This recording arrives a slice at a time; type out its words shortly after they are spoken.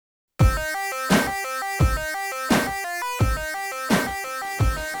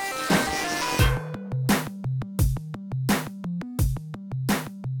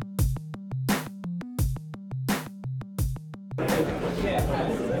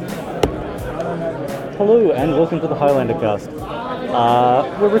Hello and welcome to the Highlander Cast.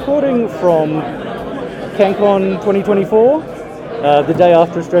 We're recording from CanCon 2024, the day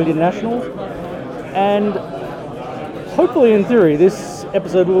after Australian Nationals, and hopefully in theory this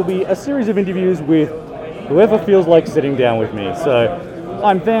episode will be a series of interviews with whoever feels like sitting down with me. So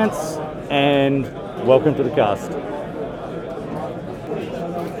I'm Vance and welcome to the cast.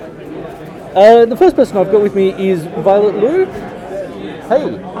 The first person I've got with me is Violet Liu.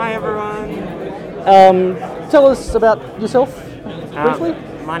 Hey. Hi everyone. Tell us about yourself briefly.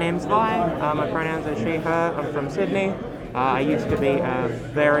 My name's Vi. My pronouns are she, her. I'm from Sydney. I used to be a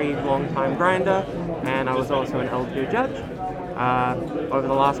very long time grinder, and I was also an L2 judge. Over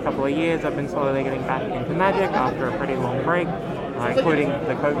the last couple of years, I've been slowly getting back into Magic after a pretty long break, including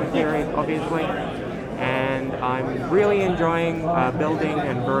the COVID period, obviously. And I'm really enjoying building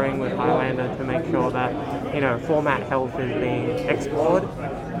and brewing with Highlander to make sure that, format health is being explored.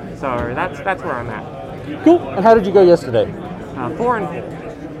 So that's where I'm at. Cool. And how did you go yesterday?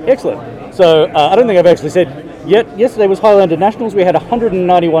 4-4. Excellent. So I don't think I've actually said yet. Yesterday was Highlander Nationals. We had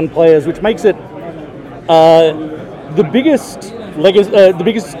 191 players, which makes it the biggest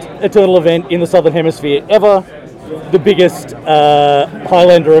Eternal event in the Southern Hemisphere ever. The biggest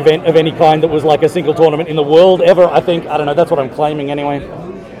Highlander event of any kind that was like a single tournament in the world ever, I think. I don't know, that's what I'm claiming anyway.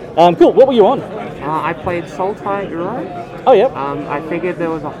 Cool, what were you on? I played Sultai Uro. Oh, yeah. I figured there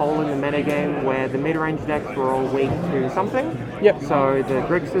was a hole in the metagame where the mid-range decks were all weak to something. Yep. So the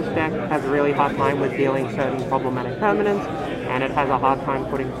Grixis deck has a really hard time with dealing certain problematic permanents, and it has a hard time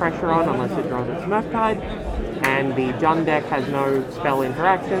putting pressure on unless it draws its Murktide. And the Jund deck has no spell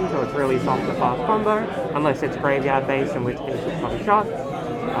interaction, so it's really soft to fast combo, unless it's graveyard based, in which case it's not a shot.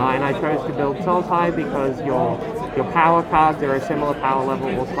 And I chose to build Sultai because your power cards are a similar power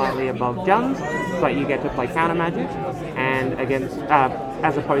level or slightly above Jund's, but you get to play counter magic. And against,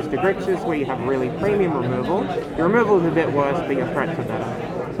 as opposed to Grixis, where you have really premium removal, your removal is a bit worse, but your threats are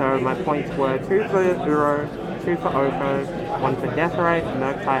better. So my points were 2 for Uro, 2 for Oko, 1 for Deathrite,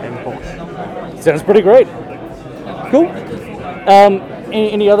 Murktide, and Force. Sounds pretty great. Cool.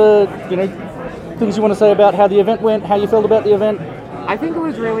 Any other, things you want to say about how the event went, how you felt about the event? I think it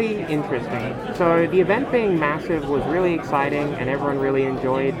was really interesting. So the event being massive was really exciting, and everyone really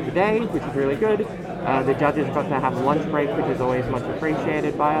enjoyed the day, which was really good. The judges got to have a lunch break, which is always much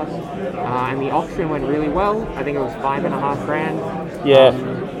appreciated by us. And the auction went really well. I think it was $5.5 grand. Yeah.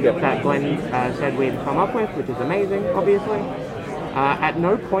 That Glenn said we'd come up with, which is amazing, obviously. At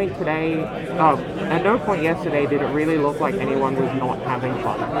no point yesterday did it really look like anyone was not having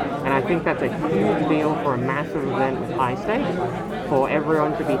fun. And I think that's a huge deal for a massive event with high stakes, for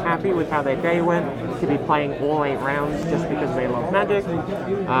everyone to be happy with how their day went, to be playing all 8 rounds just because they love Magic.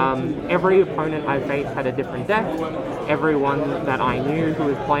 Every opponent I faced had a different deck. Everyone that I knew who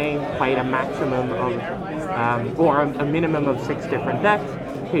was playing played a maximum of, or a minimum of 6 different decks.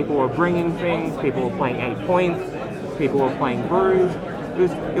 People were bringing things, people were playing 8 points, people were playing brews.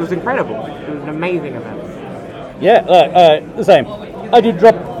 It was incredible. It was an amazing event. Yeah, the same. I did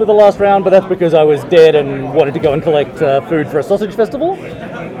drop for the last round, but that's because I was dead and wanted to go and collect food for a sausage festival.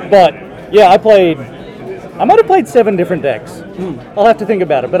 But yeah, I might have played 7 different decks. I'll have to think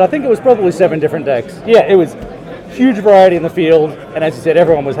about it, but I think it was probably 7 different decks. Yeah, it was huge variety in the field, and as you said,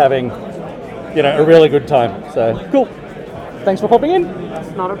 everyone was having, a really good time. So cool. Thanks for popping in.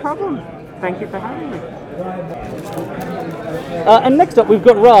 It's not a problem. Thank you for having me. And next up, we've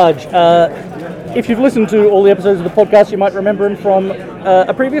got Raj. If you've listened to all the episodes of the podcast, you might remember him from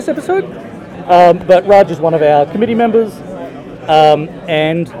a previous episode. But Raj is one of our committee members.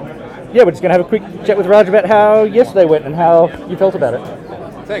 And yeah, we're just going to have a quick chat with Raj about how yesterday went and how you felt about it.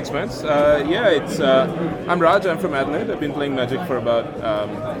 Thanks, Vance. I'm Raj. I'm from Adelaide. I've been playing Magic for about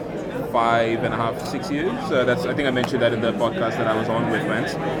 5.5, 6 years. I think I mentioned that in the podcast that I was on with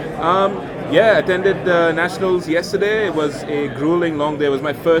Vance. I attended Nationals yesterday. It was a grueling long day. It was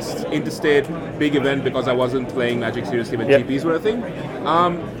my first interstate big event because I wasn't playing Magic seriously when GPs were a thing.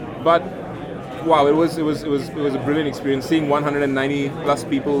 But wow, it was a brilliant experience. Seeing 190 plus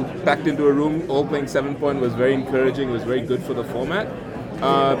people packed into a room, all playing 7-point, was very encouraging. It was very good for the format.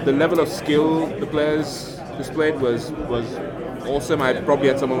 The level of skill the players displayed was awesome. I probably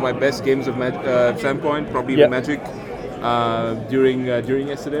had some of my best games of 7-point, probably even Magic during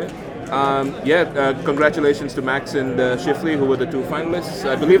yesterday. Congratulations to Max and Shifley, who were the 2 finalists.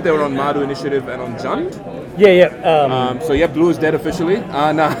 I believe they were on Mardu Initiative and on Jund. Blue is dead officially.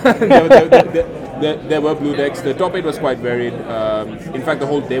 There were blue decks. The top 8 was quite varied. In fact, the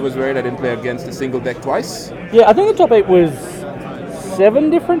whole day was varied. I didn't play against a single deck twice. Yeah, I think the top 8 was 7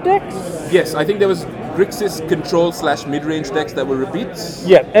 different decks? Yes, I think there was Grixis control / mid-range decks that were repeats.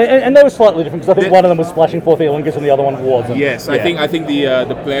 Yeah, and they were slightly different because I think one of them was splashing forth Elingus and the other one wasn't. Yes, yeah. I think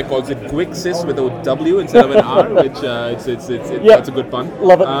the player calls it Grixis with a W instead of an R, which that's a good pun.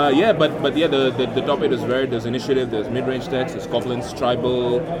 Love it. The top 8 is varied. There's initiative, there's mid-range decks, there's goblins,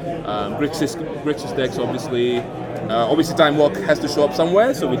 tribal, Grixis decks, obviously. Obviously, Time Walk has to show up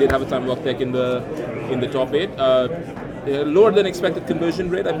somewhere, so we did have a Time Walk deck in the top 8. Lower than expected conversion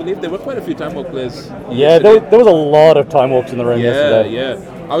rate, I believe. There were quite a few Time Walk players. Yeah, there was a lot of Time Walks in the room yesterday. Yeah.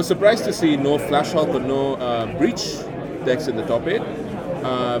 I was surprised to see no Flash Hulk or no Breach decks in the top 8.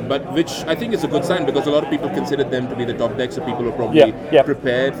 But which I think is a good sign because a lot of people considered them to be the top decks, so people were probably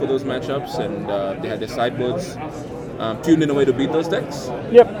prepared for those matchups and they had their sideboards tuned in a way to beat those decks.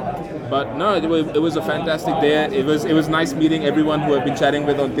 Yep. But no, it was a fantastic day. It was nice meeting everyone who I've been chatting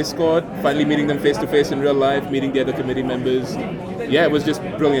with on Discord. Finally meeting them face to face in real life, meeting the other committee members. Yeah, it was just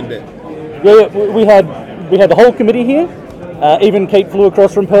a brilliant day. Yeah, we had the whole committee here. Even Kate flew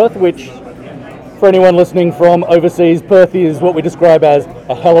across from Perth, which, for anyone listening from overseas, Perth is what we describe as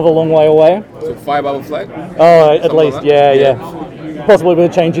a hell of a long way away. So 5-hour flight? Oh, at least, like yeah. Possibly with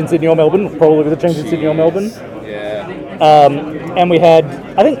a change in Sydney or Melbourne. Probably with a change in Sydney or Melbourne. Yeah. And we had,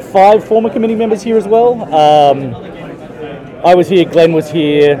 I think, 5 former committee members here as well. I was here, Glenn was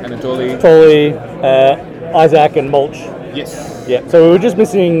here, Anatoly, Isaac and Mulch. Yes. Yeah, so we were just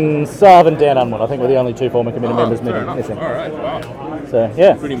missing Sav and Dan Unwin. I think we're the only 2 former committee members missing. All right, wow. So,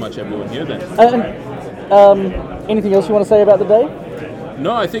 yeah. Pretty much everyone here then. Anything else you want to say about the day?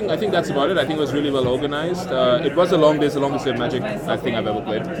 No, I think that's about it. I think it was really well organized. It was a long day, it's the longest day of Magic I think I've ever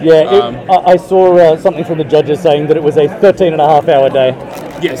played. Yeah, I saw something from the judges saying that it was a 13.5-hour day.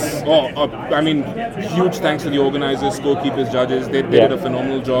 Yes. I mean, huge thanks to the organizers, scorekeepers, judges. They did a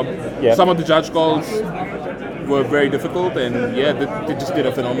phenomenal job. Yeah. Some of the judge calls were very difficult, and they just did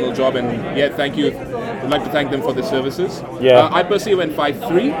a phenomenal job. And thank you. I'd like to thank them for their services. Yeah. I personally went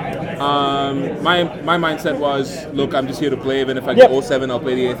 5-3. My mindset was, look, I'm just here to play. Even if I get 0-7, I'll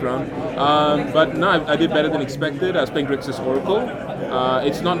play the 8th round. But no, I did better than expected. I was playing Grixis Oracle.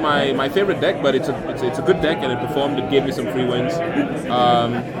 It's not my favorite deck, but it's a good deck, and it performed. It gave me some free wins.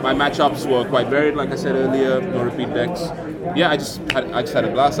 My matchups were quite varied, like I said earlier. No repeat decks. Yeah, I just had a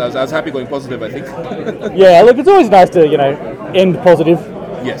blast. I was happy going positive, I think. Yeah, look, it's always nice to end positive.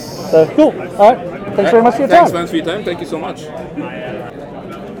 Yes. So cool. All right. Thanks very much for your time. Thanks, Vance, for your time. Thank you so much.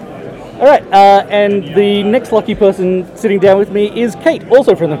 All right, and the next lucky person sitting down with me is Kate,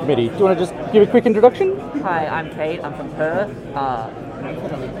 also from the committee. Do you want to just give a quick introduction? Hi, I'm Kate. I'm from Perth.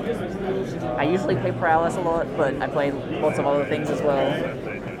 I usually play Paralysis a lot, but I play lots of other things as well.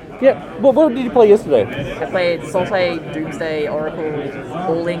 Yeah. What did you play yesterday? I played Salte, Doomsday, Oracle,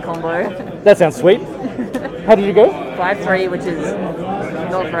 all-in combo. That sounds sweet. How did you go? 5-3, which is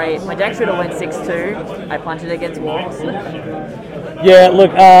not great. My deck should have went 6-2. I punted against walks. Yeah,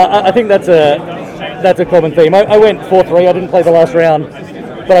 look, I think that's a common theme. I went 4-3. I didn't play the last round,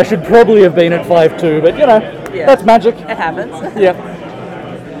 but I should probably have been at 5-2. But that's Magic. It happens. Yeah.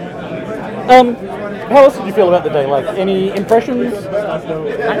 How else did you feel about the day? Like, any impressions? I think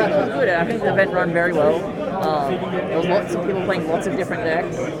it was good. I think the event ran very well. There was lots of people playing lots of different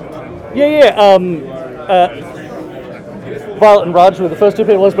decks. Yeah. Violet and Raj were the first 2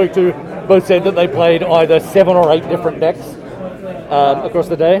 people I spoke to. Both said that they played either 7 or 8 different decks across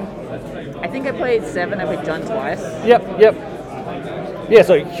the day. I think I played 7. I played Jun twice. Yep. Yeah,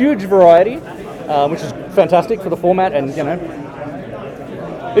 so huge variety, which is fantastic for the format, and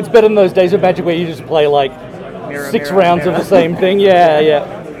it's better than those days of Magic where you just play like six rounds of the same thing. Yeah.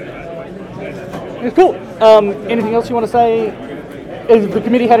 It's cool. Anything else you want to say? Has the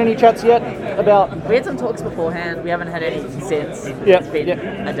committee had any chats yet about? We had some talks beforehand. We haven't had any since. Yeah, it's been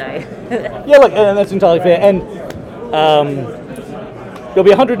a day. Yeah, look, and that's entirely fair. And there'll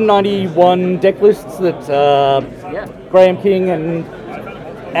be 191 deck lists that Graham King and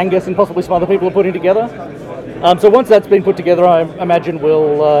Angus and possibly some other people are putting together. So once that's been put together, I imagine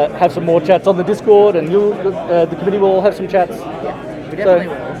we'll have some more chats on the Discord, and the committee will have some chats. Yeah, we definitely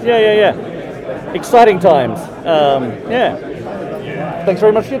will. Yeah. Exciting times. Thanks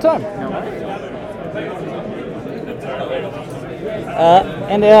very much for your time.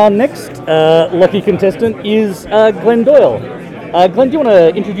 And our next lucky contestant is Glenn Doyle. Glenn, do you want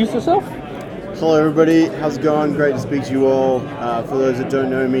to introduce yourself? Hello everybody, how's it going? Great to speak to you all. For those that don't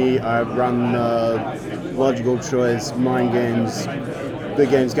know me, I've run Logical Choice, Mind Games, Good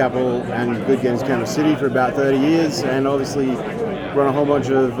Games Capital and Good Games Kansas City for about 30 years, and obviously run a whole bunch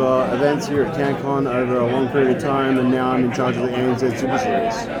of events here at CanCon over a long period of time, and now I'm in charge of the ANZ Super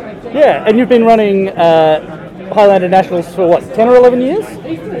Series. Yeah, and you've been running Highlander Nationals for what, 10 or 11 years?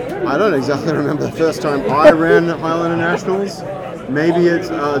 I don't exactly remember the first time I ran Highlander Nationals. Maybe it's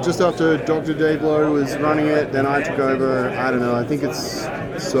just after Dr. Dave Lowe was running it, then I took over. I don't know. I think it's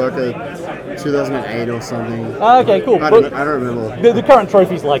circa 2008 or something. Okay, cool. I don't remember. The current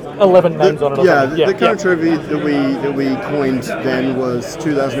trophy's like 11 names on it. Or something. The current trophy that we coined then was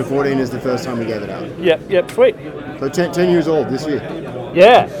 2014 is the first time we gave it out. Yep, sweet. So 10 years old this year.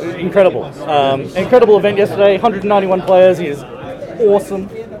 Yeah, incredible. Incredible event yesterday. 191 players is awesome.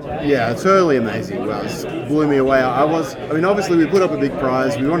 Yeah, it's totally amazing. Well, it blew me away. Obviously we put up a big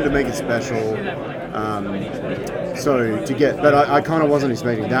prize. We wanted to make it special. But I kind of wasn't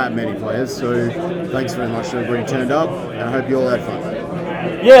expecting that many players. So thanks very much to everybody who turned up, and I hope you all had fun.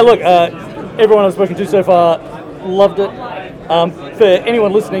 Yeah, look, everyone I've spoken to so far loved it. For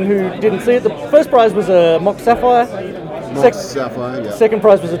anyone listening who didn't see it, the first prize was a Mock Sapphire. Sapphire, yeah. Second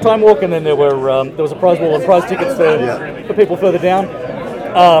prize was a Time Walk, and then there was a prize wall and prize tickets for people further down.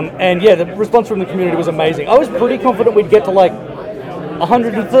 And yeah, the response from the community was amazing. I was pretty confident we'd get to like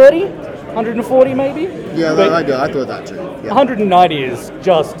 130, 140 maybe. Yeah, I thought that too. Yeah. 190 is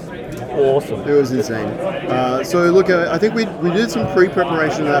just awesome. It was insane. So look, I think we did some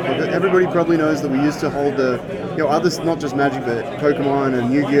pre-preparation of that, but everybody probably knows that we used to hold others, not just Magic, but Pokemon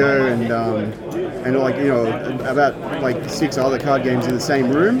and Yu-Gi-Oh! and about like 6 other card games in the same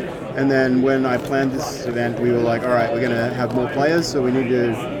room. And then when I planned this event, we were like, all right, we're going to have more players, so we need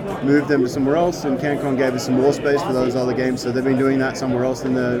to move them to somewhere else. And CanCon gave us some more space for those other games, so they've been doing that somewhere else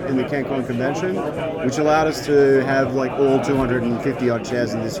in the CanCon convention, which allowed us to have like all 250 odd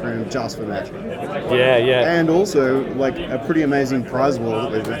chairs in this room just for Magic. Yeah. And also like a pretty amazing prize wall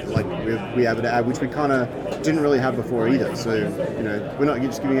that we have to add, which we kind of didn't really have before either. So we're not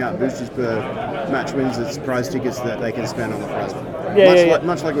just giving out boosters per match wins; it's prize tickets that they can spend on the prize wall.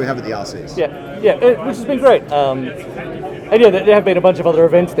 Much like we have at the RCs. Yeah, which has been great. And yeah, there have been a bunch of other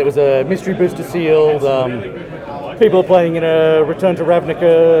events. There was a mystery booster sealed. People are playing in a Return to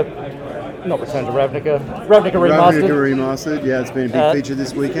Ravnica. Not Return to Ravnica. Ravnica Remastered. Ravnica Remastered, yeah, it's been a big feature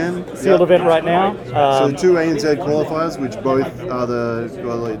this weekend. Sealed event right now. So the 2 ANZ qualifiers, which both are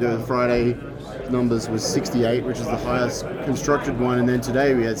the Friday numbers was 68, which is the highest constructed one, and then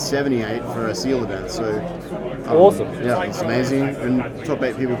today we had 78 for a seal event. So awesome. Yeah, it's amazing, and top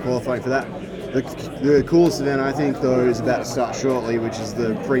 8 people qualifying for that. The coolest event, I think, though, is about to start shortly, which is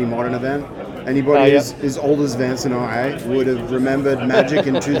the pre-modern event. Anybody as old as Vance and I would have remembered Magic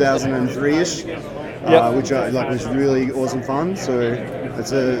in 2003-ish, which was really awesome fun. So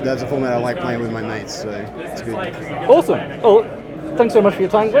that's a format I like playing with my mates. So it's good. Awesome. Well, thanks so much for your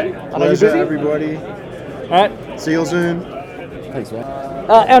time, Glenn. I know you're busy. Everybody. All right. See you soon. Thanks, man.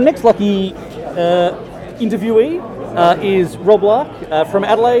 Our next lucky interviewee is Rob Lark from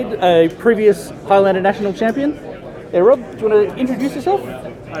Adelaide, a previous Highlander National champion. Hey Rob, do you want to introduce yourself?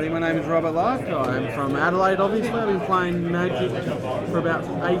 Howdy, my name is Robert Lark. I'm from Adelaide, obviously. I've been playing Magic for about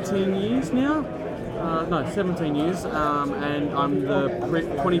 18 years now. 17 years, and I'm the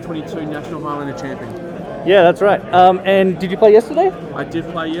 2022 National Highlander champion. Yeah, that's right. And did you play yesterday? I did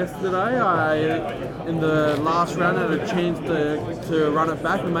play yesterday. In the last round, I had a chance to run it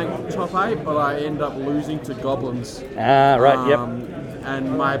back and make top 8, but I ended up losing to Goblins. Right, yep.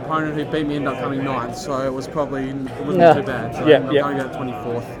 And my opponent who beat me ended up coming 9th, so it wasn't too bad. So I'm going to go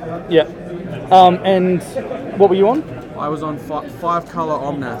 24th. Yeah. And what were you on? I was on 5 colour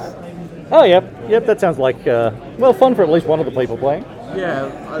Omnath. Oh, yep. That sounds like fun for at least one of the people playing. Yeah,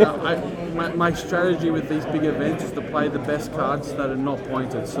 my strategy with these big events is to play the best cards that are not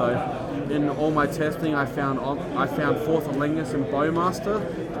pointed. So, in all my testing, I found Fourth of Lingus and Bowmaster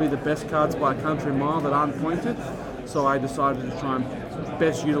to be the best cards by a country mile that aren't pointed. So I decided to try and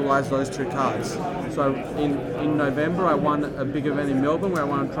best utilise those 2 cards. So in November, I won a big event in Melbourne where I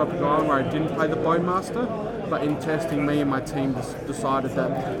won Tropic Island where I didn't play the Bowmaster. But in testing, me and my team decided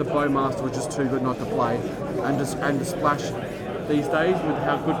that the Bowmaster was just too good not to play, and to splash these days with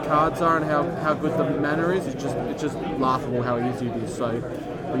how good cards are and how good the mana is, it's just laughable how easy it is. So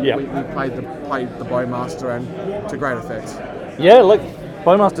we played the Bowmaster and to great effect. Yeah, look,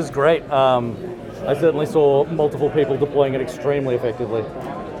 Bowmaster's great. I certainly saw multiple people deploying it extremely effectively.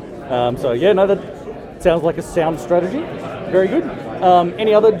 That sounds like a sound strategy. Very good.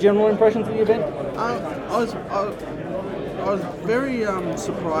 Any other general impressions of the event? I was very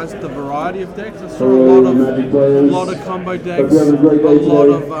surprised at the variety of decks. I saw a lot of combo decks, a lot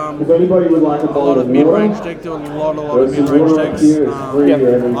of mid-range decks. There were a lot of mid-range decks.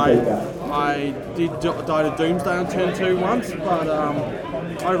 I did die to Doomsday on turn 2 once, but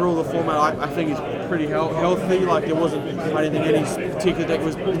overall the format I think is pretty healthy. Like there wasn't, I didn't think any particular deck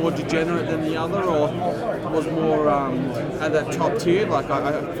was more degenerate than the other or was more at that top tier. Like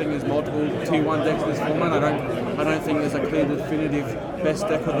I think there's multiple tier 1 decks in this format. I don't think there's a clear definitive best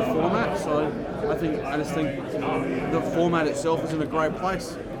deck of the format. So I just think the format itself is in a great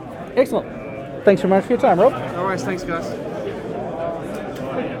place. Excellent. Thanks very much for your time, Rob. No worries, thanks guys.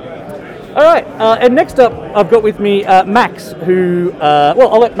 All right, and next up, I've got with me Max, who,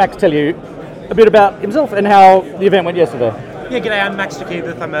 I'll let Max tell you a bit about himself and how the event went yesterday. Yeah, g'day, I'm Max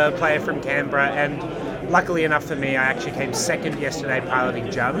Jakibeth. I'm a player from Canberra, and luckily enough for me, I actually came second yesterday piloting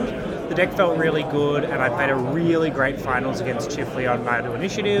Jund. The deck felt really good, and I played a really great finals against Chifley on Madu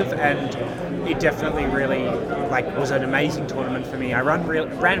Initiative, and it definitely really was an amazing tournament for me. I ran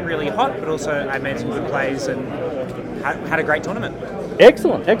really hot, but also I made some good plays and had a great tournament.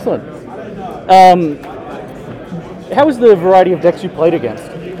 Excellent. How was the variety of decks you played against?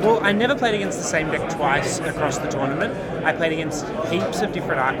 Well, I never played against the same deck twice across the tournament. I played against heaps of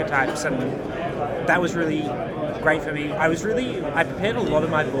different archetypes, and that was really great for me. I prepared a lot of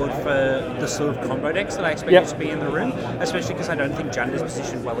my board for the sort of combo decks that I expected to be in the room, especially because I don't think Jund is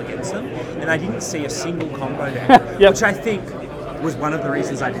positioned well against them, and I didn't see a single combo deck, which I think was one of the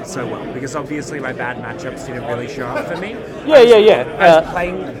reasons I did so well, because obviously my bad matchups didn't really show up for me. I was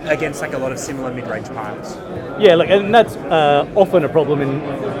playing against a lot of similar mid-range piles. Yeah, and that's often a problem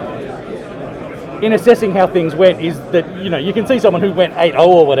in assessing how things went, is that, you can see someone who went 8-0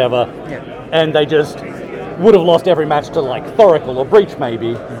 or whatever, and they just would have lost every match to Thoracle or Breach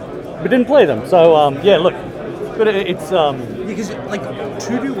maybe, but didn't play them. So, but it's... Because,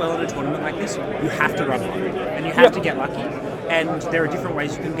 to do well in a tournament like this, you have to run lucky, and you have to get lucky. And there are different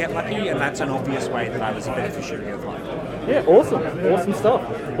ways you can get lucky, and that's an obvious way that I was a beneficiary of luck. Yeah, awesome stuff.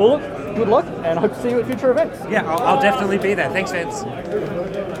 Well, look, good luck, and I hope to see you at future events. Yeah, I'll definitely be there. Thanks, Vince.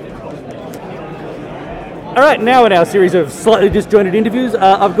 All right, now in our series of slightly disjointed interviews,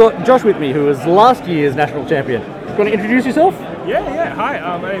 I've got Josh with me, who was last year's national champion. Do you want to introduce yourself? Yeah. Hi,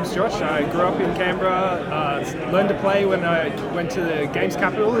 my name's Josh. I grew up in Canberra, learned to play when I went to the Games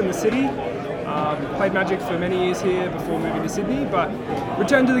Capital in the city. Played Magic for many years here before moving to Sydney, but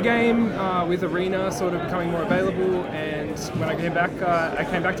returned to the game with Arena sort of becoming more available, and when I came back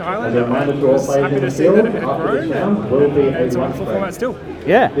to Highlander and was happy to see that it had grown, and it's a wonderful format still.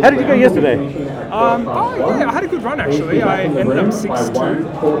 Yeah, how did you go yesterday? I had a good run actually. I ended up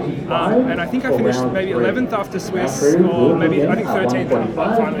 6-2, and I think I finished maybe 11th after Swiss, or maybe I think 13th in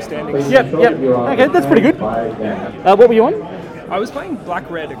final standings. Yep. Okay, that's pretty good. What were you on? I was playing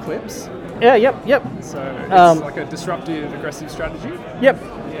Black-Red Eclipse. Yeah, yep. So it's like a disruptive, aggressive strategy. Yep.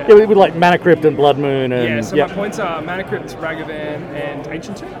 Yeah, with Mana Crypt and Blood Moon and... So my points are Mana Crypt, Ragavan, and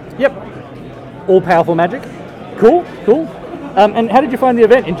Ancient Tomb. Yep. All powerful magic. Cool. And how did you find the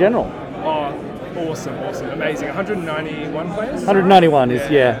event in general? Oh, awesome. Amazing. 191 players. 191 is,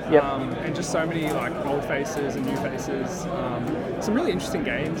 Yep. And just so many old faces and new faces. Some really interesting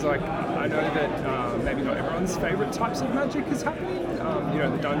games. I know that maybe not everyone's favourite types of magic is happening.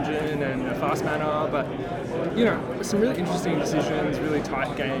 The dungeon and the fast mana, but some really interesting decisions, really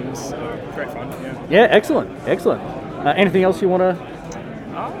tight games. Great fun. Yeah, excellent. Anything else you want to?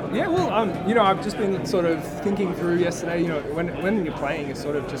 I've just been sort of thinking through yesterday. When you're playing, it's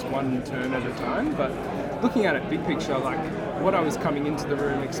sort of just one turn at a time, but looking at it big picture, what I was coming into the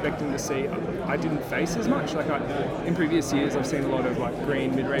room expecting to see, I didn't face as much. In previous years, I've seen a lot of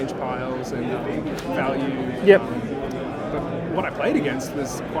green mid-range piles and big value. Yep. But what I played against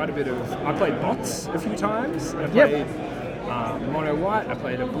was quite a bit of... I played bots a few times. I played mono white. I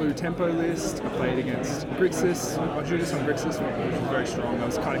played a blue tempo list. I played against Grixis. I drew this on Grixis, which was very strong. I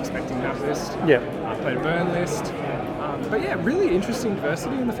was kind of expecting that list. Yep. I played a burn list. But yeah, really interesting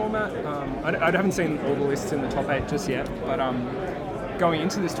diversity in the format. I haven't seen all the lists in the top 8 just yet, but going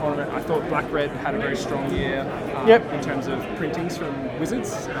into this tournament, I thought Black-Red had a very strong year in terms of printings from Wizards.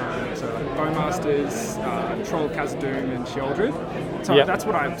 So Bowmasters, Troll, Khazad-dûm, and Sheoldred. So that's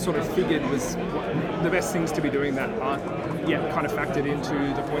what I sort of figured was the best things to be doing that aren't yet kind of factored into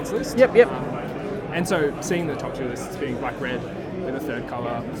the points list. Yep. And so seeing the top 2 lists being Black-Red with a third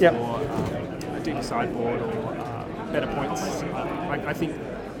colour for a deeper sideboard or better points, I think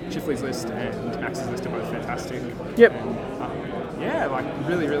Chifley's list and Max's list are both fantastic. Yep. And,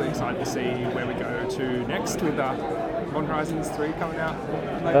 really, really excited to see where we go to next with Modern Horizons 3 coming out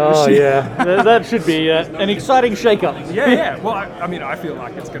later this year. That should be an exciting shake-up. Yeah. Well, I feel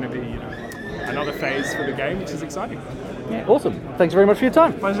like it's going to be another phase for the game, which is exciting. Yeah, awesome. Thanks very much for your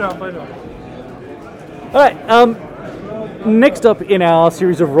time. Pleasure. All right. Next up in our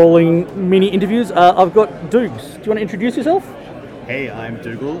series of rolling mini interviews, I've got Dukes. Do you want to introduce yourself? Hey, I'm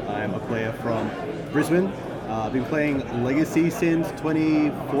Dougal. I'm a player from Brisbane. I've been playing Legacy since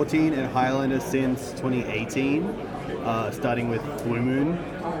 2014 and Highlander since 2018, starting with Blue Moon,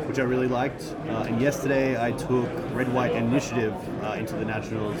 which I really liked. And yesterday I took Red White Initiative into the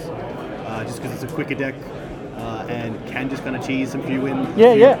Nationals, just because it's a quicker deck and can just kind of cheese some few wins,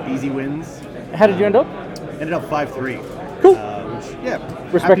 easy wins. How did you end up? Ended up 5-3. Cool.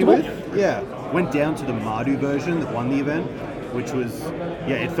 Which, Respectable. happy with. Yeah. Went down to the Mardu version that won the event, which was,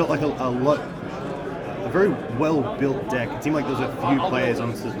 it felt like a very well-built deck. It seemed like there was a few players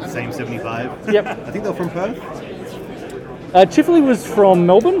on the same 75. Yep. I think they're from Perth. Chifley was from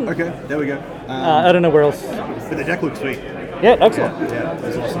Melbourne. Okay, there we go. I don't know where else. But the deck looks sweet. Yeah, excellent. Yeah, it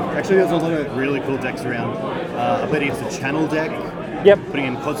was awesome. Actually, there's a lot of really cool decks around. I played against the Channel deck, putting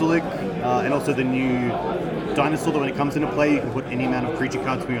in Kozilek, and also the new Dinosaur that when it comes into play, you can put any amount of creature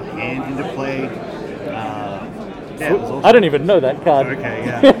cards from your hand into play. It was awesome. I don't even know that card. Okay,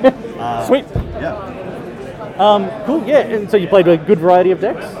 yeah. Sweet. Yeah. Cool, yeah. And so you played a good variety of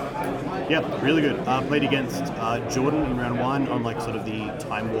decks? Yeah, really good. Played against Jordan in round 1 on like sort of the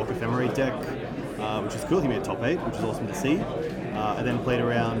Time Walk Ephemerate deck, which is cool. He made top 8, which is awesome to see. I then played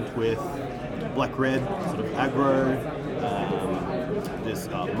around with Black Red, sort of aggro, this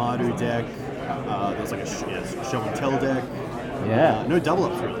Mardu deck. There's like a show and tell deck. Yeah. No double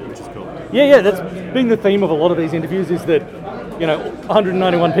ups really, which is cool. Yeah, that's been the theme of a lot of these interviews is that,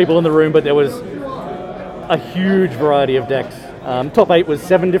 191 people in the room, but there was a huge variety of decks. Top 8 was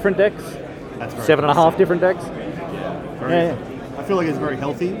 7 different decks. That's very 7.5 different decks. Yeah. I feel like it's a very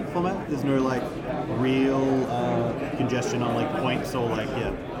healthy format. There's no like real congestion on like points or like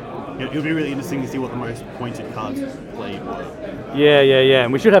It'll be really interesting to see what the most pointed cards played were. Yeah.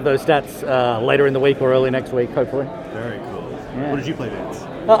 And we should have those stats later in the week or early next week, hopefully. Very cool. Yeah. What did you play, Vince?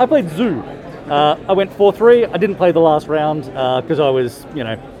 I played Zoo. I went 4-3. I didn't play the last round because I was,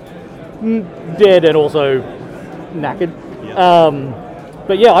 dead and also knackered. Yeah.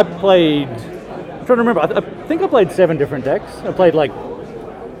 But yeah, I played... I'm trying to remember. I think I played 7 different decks. I played like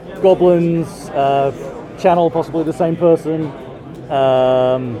Goblins, Channel, possibly the same person.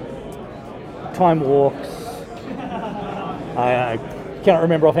 Time Walks. I cannot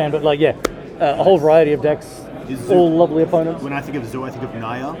remember offhand, but a whole variety of decks. All lovely opponents. When I think of Zoo, I think of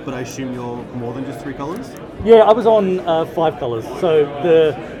Naya, but I assume you're more than just 3 colors? Yeah, I was on 5 colors. So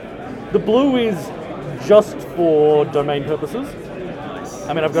the blue is just for domain purposes. Nice.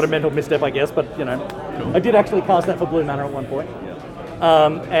 I mean, I've got a mental misstep, I guess, but Cool. I did actually cast that for blue mana at one point.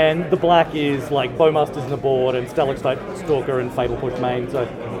 And the black is like Bowmasters in the board and Stalactite Stalker and Fatal Push main. So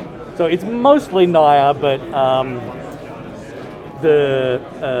it's mostly Naya, but the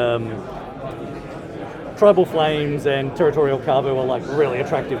Tribal Flames and Territorial Carvo are like really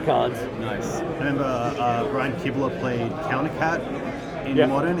attractive cards. Nice. I remember Brian Kibler played Countercat in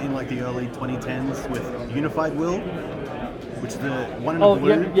Modern in like the early 2010s with Unified Will, which is the one in the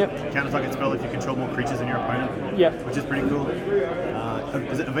blue. Counter target spell if you control more creatures than your opponent. Yep. Which is pretty cool.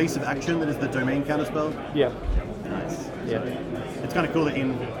 Is it Evasive Action that is the domain counter spell? Yeah. Nice. Yeah. It's kind of cool that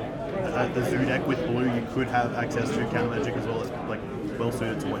in the Zoo deck with blue you could have access to counter magic as well as like well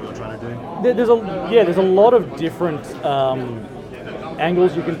suited to what you're trying to do. There's a lot of different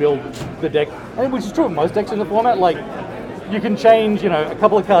angles you can build the deck, which is true of most decks in the format. Like you can change, a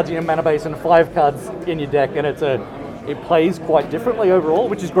couple of cards in your mana base and 5 cards in your deck, and it plays quite differently overall,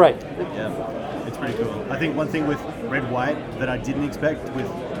 which is great. Yeah, it's pretty cool. I think one thing with Red-White that I didn't expect with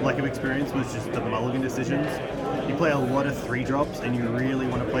lack of experience was just the mulligan decisions. You play a lot of 3-drops, and you really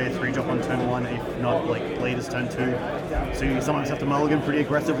want to play a 3-drop on turn 1, if not like latest turn 2. So you sometimes have to mulligan pretty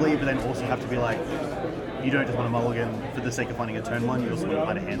aggressively, but then also have to be like, you don't just want to mulligan for the sake of finding a turn 1. You also want to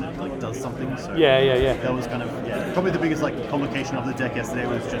find a hand that like does something. So yeah. That was kind of probably the biggest like complication of the deck yesterday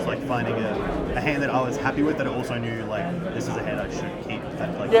was just like finding a hand that I was happy with that I also knew like this is a hand I should keep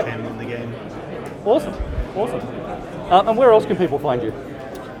that like 10 in the game. Awesome. And where else can people find you?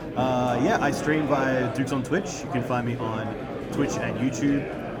 I stream via Dukes on Twitch. You can find me on Twitch and YouTube,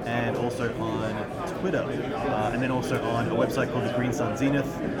 and also on Twitter, and then also on a website called the Green Sun Zenith,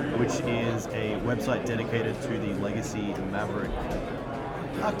 which is a website dedicated to the Legacy Maverick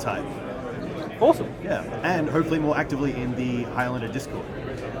archetype. Awesome. Yeah, and hopefully more actively in the Highlander Discord,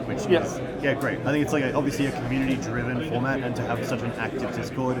 which is great. I think it's like obviously a community-driven format, and to have such an active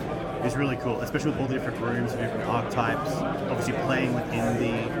Discord is really cool, especially with all the different rooms, different archetypes. Obviously, playing within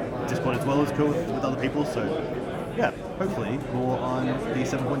the Discord as well is cool with other people. So, yeah, hopefully more on the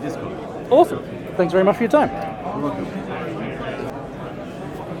 7 Point Discord. Awesome. Thanks very much for your time. You're welcome.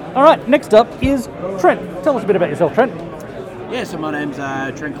 All right. Next up is Trent. Tell us a bit about yourself, Trent. Yeah, so my name's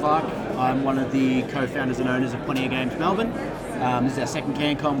Trent Clark. I'm one of the co-founders and owners of Plenty of Games Melbourne. This is our second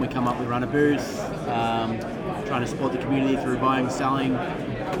CanCon. We run a booth, trying to support the community through buying and selling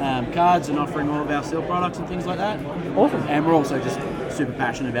cards and offering all of our steel products and things like that. Awesome. And we're also just super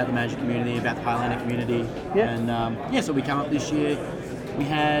passionate about the Magic community, about the Highlander community. Yeah. And so we come up this year. We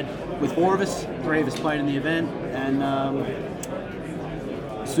had, with 4 of us, 3 of us played in the event, and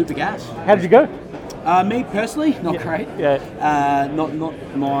super gas. How did you go? Me personally, not great. Yeah. Not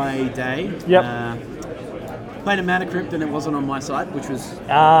my day. Yep. Played a Mana Crypt and it wasn't on my side, which was...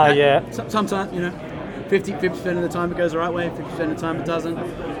 yeah. Sometimes, 50% of the time it goes the right way, 50% of the time it doesn't.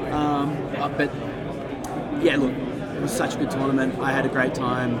 But yeah, look, it was such a good tournament. I had a great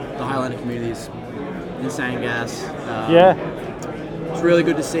time. The Highlander community is insane gas. It's really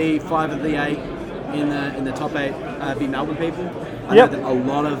good to see 5 of the 8 in the top 8 be Melbourne people. I know that a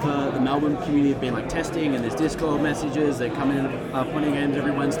lot of the Melbourne community have been like testing, and there's Discord messages. They come in playing games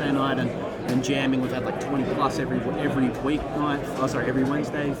every Wednesday night and jamming. We've had like 20 plus every weeknight. Every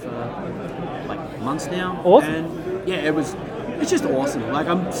Wednesday for like months now. Awesome. And yeah, it's just awesome. Like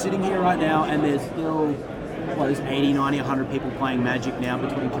I'm sitting here right now, and there's still there's 80, 90, 100 people playing Magic now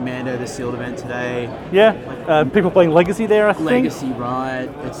between Commando, the sealed event today. Yeah, people playing Legacy there, I think. Legacy, right.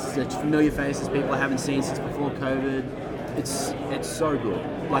 It's familiar faces, people I haven't seen since before COVID. It's so good.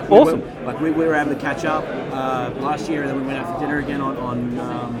 Like awesome. We were able to catch up last year, and then we went out for dinner again on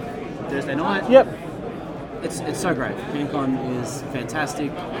Thursday night. Yep. It's so great. CanCon is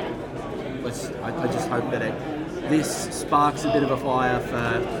fantastic. I just hope that this sparks a bit of a fire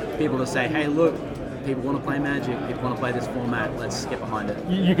for people to say, hey, look, people want to play Magic, people want to play this format, let's get behind it.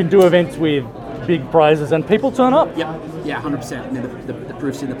 You can do events with big prizes and people turn up? Yep, yeah, 100%. And the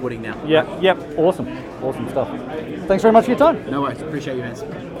proof's in the pudding now. Yep. Awesome stuff. Thanks very much for your time. No worries, appreciate you, Vance.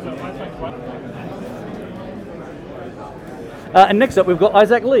 And next up, we've got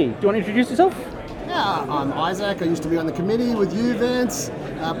Isaac Lee. Do you want to introduce yourself? Yeah, I'm Isaac. I used to be on the committee with you, Vance.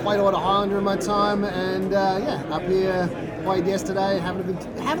 Played a lot of Highlander in my time, and up here, played yesterday,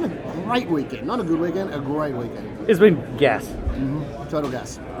 having a great weekend. Not a good weekend, a great weekend. It's been gas. Mm-hmm. Total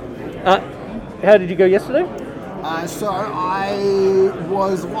gas. How did you go yesterday? So I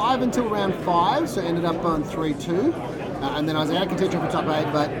was live until round 5, so ended up on 3-2. And then I was out of contention for top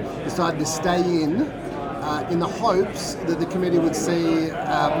 8, but decided to stay in the hopes that the committee would see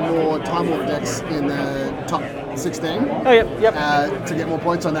more Time Warp decks in the top 16. Oh, yep. To get more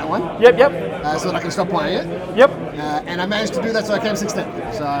points on that one. Yep. So that I can stop playing it. Yep. And I managed to do that, so I came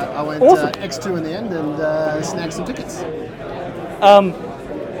 16th. So I went awesome. X2 in the end and snagged some tickets.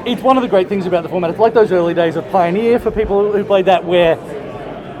 It's one of the great things about the format. It's like those early days of Pioneer for people who played that, where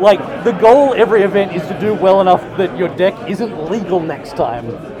like the goal every event is to do well enough that your deck isn't legal next time.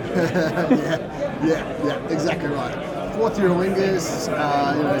 Yeah, exactly right. 4-3 Lingus,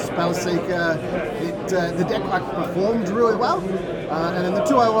 Spellseeker. The deck performed really well, and then the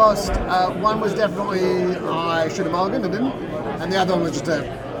 2 I lost. One was definitely I should have mulliganed and didn't, and the other one was just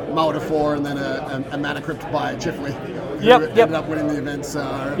a mull to 4 and then a Mana Crypt by Chifley. Ended up winning the event, so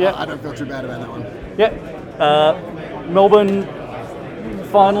I don't feel too bad about that one. Yep. Melbourne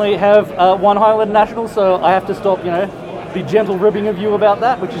finally have won Highlander Nationals, so I have to stop, the gentle ribbing of you about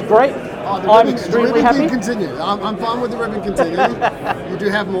that, which is great. I'm extremely happy. The ribbon can continue. I'm fine with the ribbon continuing. You do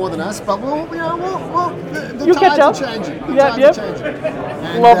have more than us, but the tides are changing. The tides are changing.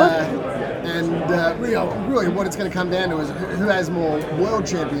 And, love it. Really, what it's going to come down to is who has more world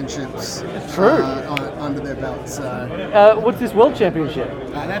championships under their belts. What's this world championship?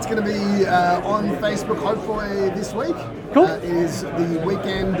 That's going to be on Facebook, hopefully this week. Cool. It is the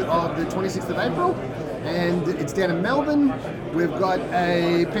weekend of the 26th of April. And it's down in Melbourne. We've got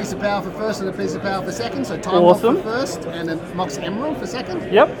a piece of power for first and a piece of power for second. So Time Warp for first and a Mox Emerald for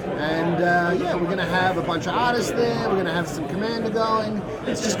second. Yep. And we're going to have a bunch of artists there. We're going to have some Commander going.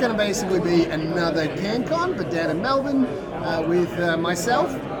 It's just going to basically be another CanCon, but down in Melbourne with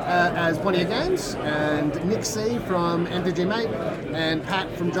myself as Plenty of Games and Nick C from MTG Mate and Pat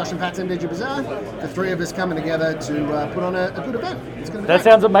from Josh and Pat's MTG Bazaar. The 3 of us coming together to put on a good event. It's going to be that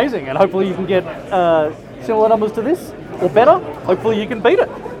sounds amazing, and hopefully you can get similar numbers to this, or better. Hopefully you can beat it.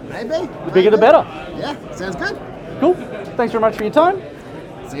 Maybe. The bigger the better. Yeah, sounds good. Cool. Thanks very much for your time.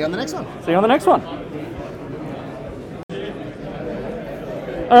 See you on the next one. See you on the next one.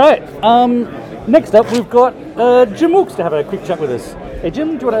 All right. Next up, we've got Jim Wilkes to have a quick chat with us. Hey,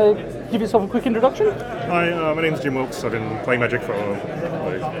 Jim, do you want to give yourself a quick introduction? Hi, my name's Jim Wilkes. I've been playing Magic for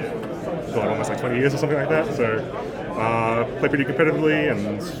almost 20 years or something like that. So, play pretty competitively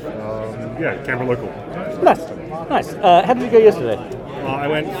and Canberra local. Nice. How did you go yesterday? I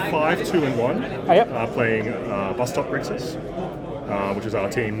went 5-2-1. Oh, yep. Playing Bus Stop Grixis. which is our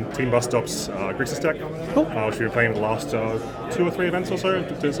team bus stops Grixis deck, which we've been playing the last 2 or 3 events or so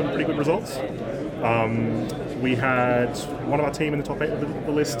to some pretty good results. We had one of our team in the top 8 of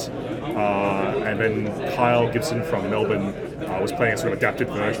the list, and then Kyle Gibson from Melbourne was playing a sort of adapted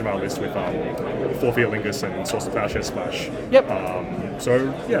version of our list with Forfeit Lingus and Source of Power Splash. Yep.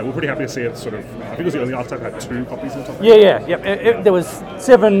 So yeah, we're pretty happy to see it. Sort of, I think it was the only archetype that had 2 copies in the top 8. Yeah. There was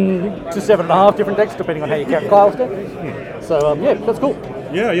 7 to 7.5 different decks depending on how you count Kyle's deck. So yeah, that's cool.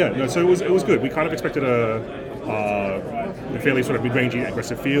 Yeah. No, so it was good. We kind of expected a fairly sort of mid-rangey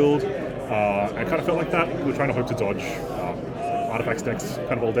aggressive field. And kind of felt like that. We were trying to hope to dodge artifacts decks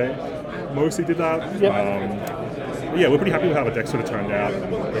kind of all day. Mostly did that. Yep. Yeah, we're pretty happy with how the deck sort of turned out.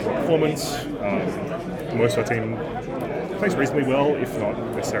 Overall performance. Most of our team plays reasonably well, if not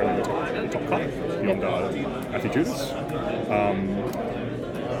necessarily the top cut, beyond Matthew Judas.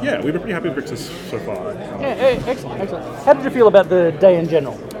 Yeah, we were pretty happy with Grixis so far. Excellent. How did you feel about the day in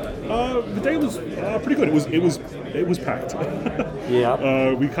general? The day was pretty good. It was packed.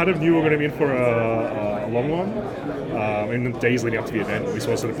 Yeah. We kind of knew we were going to be in for a long one. In the days leading up to the event, we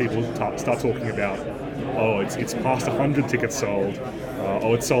saw sort of people start talking about, it's past 100 tickets sold.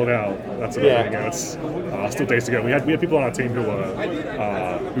 It's sold out. That sort of thing. And it's still days to go. We had people on our team who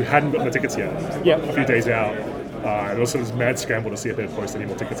hadn't gotten the tickets yet. Yep. A few days out. And also this mad scramble to see if they'd post any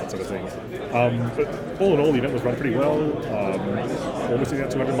more tickets, that sort of thing. But all in all, the event was run pretty well. Almost at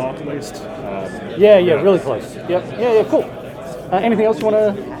that 200 mark at least. Yeah, really close. Yep. Yeah, cool. Anything else you want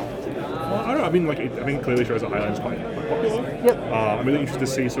to? Well, I don't know. I mean, clearly shows that Highland is quite popular. Yep. I'm really interested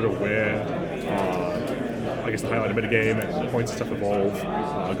to see sort of where, I guess, the Highlander metagame and points and stuff evolve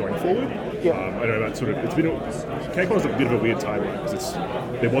going forward. Yep. I don't know, that sort of, CanCon was a bit of a weird time because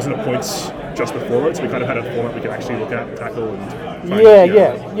there wasn't a points just before it, so we kind of had a format we could actually look at and tackle and try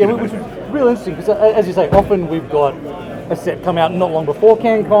which is real interesting because, as you say, often we've got a set come out not long before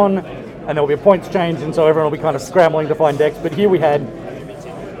CanCon, and there'll be a points change, and so everyone will be kind of scrambling to find decks. But here we had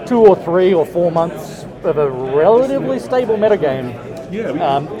 2 or 3 or 4 months of a relatively stable metagame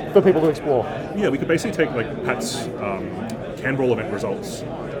for people to explore. Yeah, we could basically take like Pat's Canberra event results,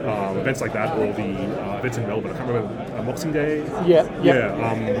 events like that, or the events in Melbourne. I can't remember, Boxing Day.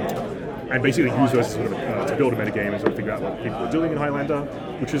 And basically use those sort of, to build a metagame and sort of figure out what people are doing in Highlander,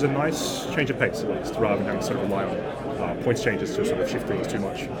 which is a nice change of pace at least, rather than having to sort of rely on points changes to sort of shift things too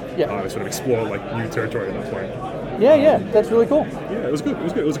much. To sort of explore like new territory at that point. Yeah, that's really cool. Yeah, it was good.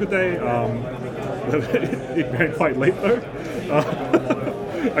 It was a good day. It ran quite late though.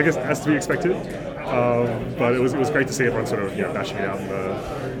 I guess as to be expected. But it was great to see everyone sort of bashing it out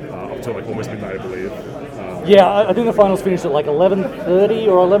up to like almost midnight, I believe. I think the finals finished at like 11:30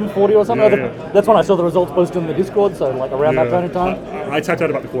 or 11:40 or something. That's when I saw the results posted in the Discord, so like around that kind of time. I tapped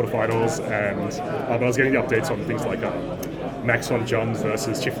out about the quarterfinals, and I was getting the updates on things like Max on Johns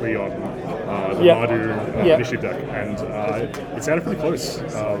versus Chifley on the Mardu initiative deck, and it sounded pretty close.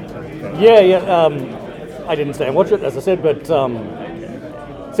 I didn't stay and watch it, as I said, but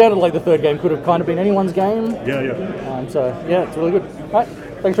sounded like the third game could have kind of been anyone's game. So it's really good. All right,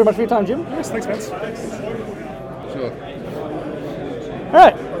 thanks very much for your time, Jim. Yes, thanks, Vince. Sure. All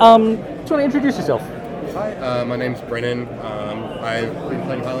right, do you want to introduce yourself? Hi, my name's Brennan. I've been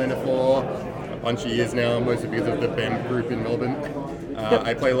playing Highlander for a bunch of years now, mostly because of the BEM group in Melbourne.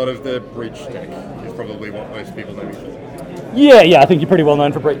 I play a lot of the Bridge deck, is probably what most people know me for. Yeah, I think you're pretty well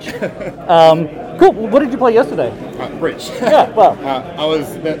known for Bridge. Cool, what did you play yesterday? Bridge.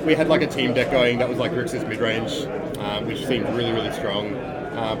 We had like a team deck going that was like Grixis mid-range, which seemed really, really strong.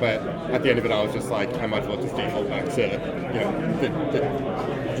 But at the end of it, I was just like, I might as well just default back to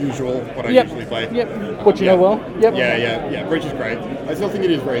the usual, what I usually play. What you know well. Yeah. Bridge is great. I still think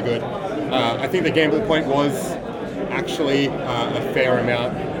it is very good. I think the gamble point was actually a fair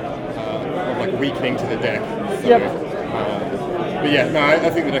amount of like weakening to the deck. So, I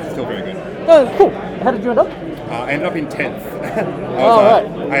think the deck is still very good. Oh, cool. How did you end up? I ended up in 10th. Right.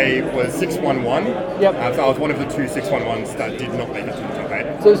 I was 611. Yep. So I was one of the 2 611s that did not make it to the top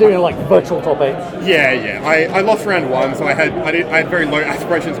 8. So you're in like virtual top 8? Yeah. I lost round 1, so I had very low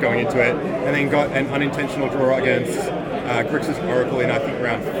aspirations going into it, and then got an unintentional draw against Grixis Oracle in I think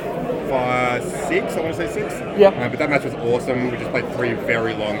round 6, I want to say 6. Yep. But that match was awesome. We just played 3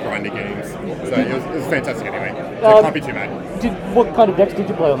 very long grinding games. So it was fantastic anyway. So I can't be too mad. What kind of decks did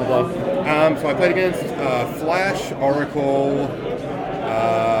you play on the day? So I played against Flash, Oracle,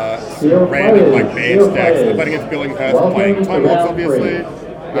 random like band decks. I played against Billinghurst playing Time Lords, obviously.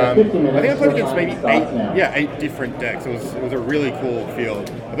 I think I played against maybe 8 different decks. It was a really cool field.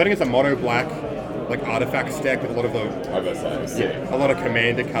 I played against a Mono Black like artifacts deck with a lot of the oversized. a lot of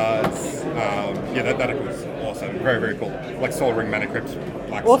commander cards. That was awesome. Very, very cool. Like Soul Ring, Mana Crypt,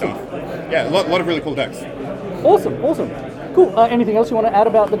 black Awesome. stuff. Yeah, a lot of really cool decks. Awesome. Cool. Anything else you want to add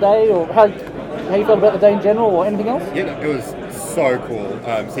about the day, or how you felt about the day in general, or anything else? Yeah, no, it was so cool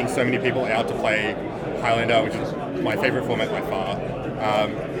seeing so many people out to play Highlander, which is my favorite format by far.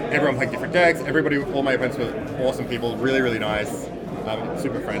 Everyone played different decks. All my opponents were awesome people, really, really nice,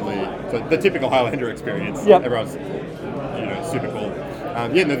 super friendly. So the typical Highlander experience. Yep. Everyone's, super cool.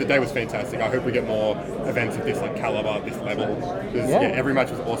 The day was fantastic. I hope we get more events of this caliber, this level. Because every match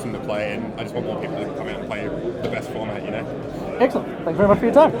was awesome to play, and I just want more people to come out and play the best format. Excellent. Thanks very much for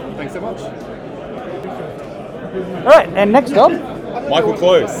your time. Thanks so much. All right, and next up, Michael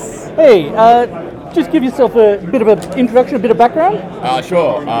Close. Hey, just give yourself a bit of an introduction, a bit of background.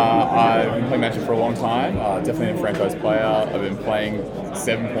 Sure. I've been playing Magic for a long time. Definitely a franchise player. I've been playing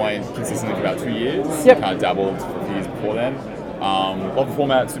 7 Point consistently for about 2 years. Yep. Kind of dabbled for a few years before then. Love the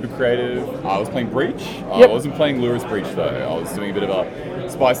format, super creative. I was playing Breach. Yep. I wasn't playing Lurus Breach though. I was doing a bit of a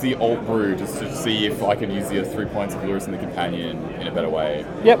spicy alt brew just to see if I could use the 3 points of Lurus and the Companion in a better way.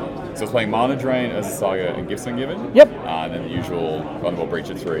 Yep. So I was playing Mana Drain, Urza Saga, and Gifts Ungiven. Yep. And then the usual Vulnerable Breach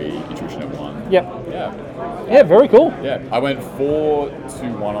at 3, Intuition at 1. Yep. Yeah. Yeah, very cool. Yeah. I went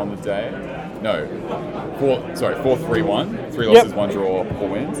 4-2-1 on the day. No. 4-3-1. 3 losses, 1 draw, 4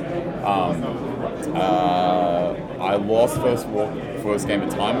 wins. I lost first game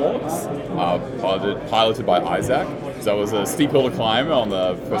at Time Walks, piloted by Isaac. So it was a steep hill to climb on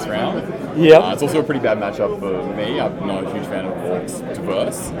the first round. Yeah. It's also a pretty bad matchup for me. I'm not a huge fan of Orcs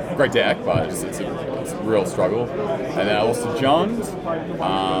Diverse. Great deck, but it's a real struggle. And then I lost to Jund,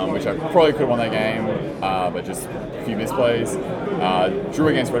 which I probably could have won that game, but just a few misplays. Drew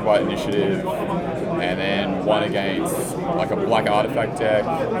against Red White Initiative, and then won against a black artifact deck.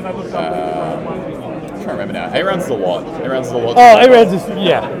 I'm trying to remember now. 8 rounds is a lot. 8 rounds is a lot. Oh, 8 rounds is,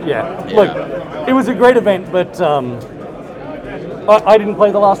 yeah. Look, it was a great event, but I didn't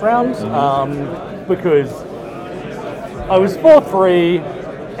play the last round because I was 4-3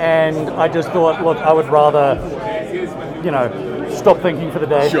 and I just thought, look, I would rather, stop thinking for the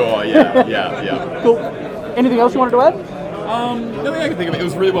day. Sure, yeah. Cool. Anything else you wanted to add? Nothing I can think of. It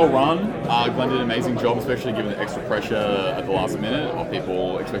was really well run. Glenn did an amazing job, especially given the extra pressure at the last minute of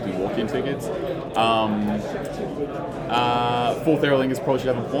people expecting walk-in tickets. Fourth Aerolingus probably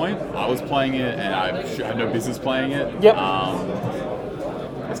should have a point. I was playing it, and I had no business playing it. Yep.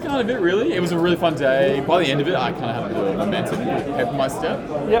 That's kind of it, really. It was a really fun day. By the end of it, I kind of had a bit of momentum and pep in my step.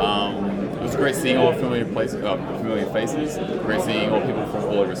 Yep. It was great seeing all the familiar faces. Great seeing all people from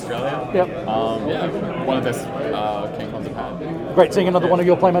all over Australia. Yep. One of the best King Cons I've had. Great seeing another one of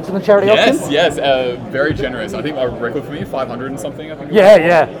your playmats in the charity auction. Yes, very generous. I think a record for me, 500 and something, I think.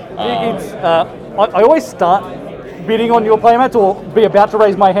 I always start bidding on your playmats or be about to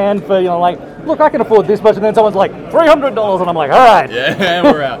raise my hand for, look, I can afford this much, and then someone's like, $300, and I'm like, all right. Yeah,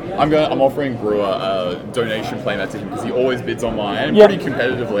 we're out. I'm offering Brewer a donation playmat to him because he always bids on mine pretty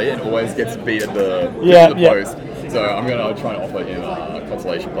competitively and always gets beat at the post. So I'm going to try and offer him a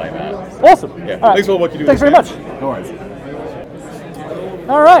consolation playmat. Awesome. Yeah. Right. Thanks for what you do. Thanks very much. No worries.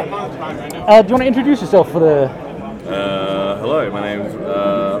 All right. Do you want to introduce yourself for the... Hello, my name's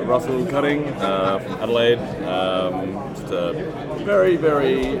Russell Cutting from Adelaide. Just a very,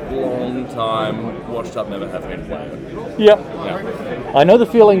 very long time washed up, never have been player. Yep. Yeah. I know the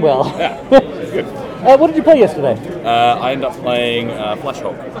feeling well. Yeah, it's good. What did you play yesterday? I ended up playing Flash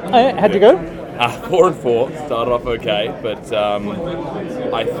Hulk. How'd you go? 4-4, started off okay, but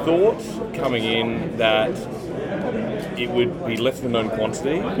I thought coming in that it would be less than known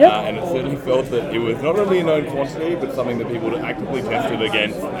quantity, and it certainly felt that it was not only a known quantity, but something that people had actively tested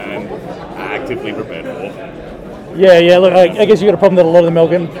against and actively prepared for. Yeah, look, I guess you got a problem that a lot of the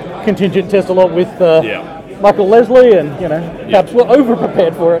Melbourne contingent test a lot with Michael Leslie, and perhaps we're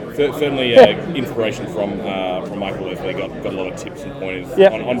over-prepared for it. Certainly inspiration from Michael Leslie, got a lot of tips and pointers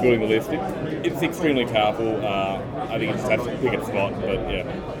on building the list. It's extremely powerful. I think it just has to pick its spot, but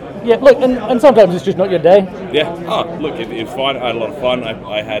Yeah, look, and sometimes it's just not your day. Yeah. Look, it's fine. I had a lot of fun.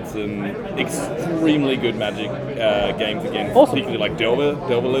 I had some extremely good Magic games against, particularly like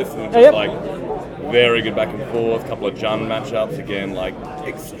Delver lists, which is like very good back and forth. A couple of Jund matchups again, like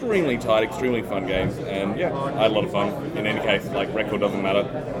extremely tight, extremely fun games, and I had a lot of fun. In any case, record doesn't matter.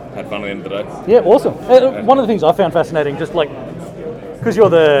 Had fun at the end of the day. Yeah, awesome. One of the things I found fascinating, just because you're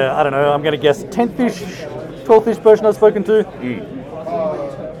the, I don't know, I'm going to guess 10th-ish, 12th-ish person I've spoken to.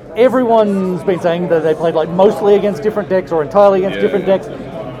 Everyone's been saying that they played mostly against different decks or entirely against different decks.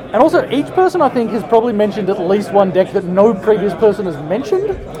 And also, each person I think has probably mentioned at least one deck that no previous person has mentioned.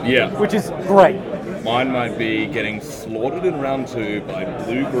 Yeah. Which is great. Mine might be getting slaughtered in round 2 by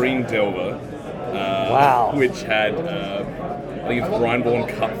Blue-Green Delver. Wow. Which had, I think it's Grindborn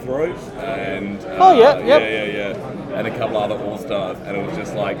Cutthroat and... and a couple other all-stars, and it was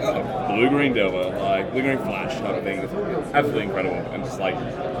just like Blue-Green Delver, like Blue-Green Flash type of thing. It was absolutely incredible, and just like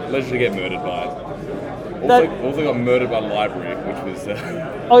literally get murdered by it. Also got murdered by Library, which was...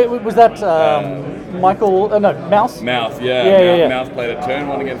 was that Michael... no, Mouse? Mouse, yeah. Mouse played a turn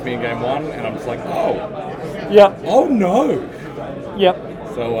 1 against me in game 1, and I'm just like, oh. Yeah. Oh no. Yep.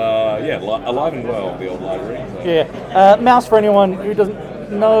 So, alive and well, the old Library. So. Yeah. Mouse, for anyone who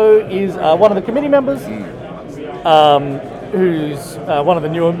doesn't know, is one of the committee members. Who's one of the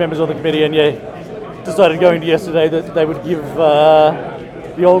newer members of the committee, and decided going to yesterday that they would give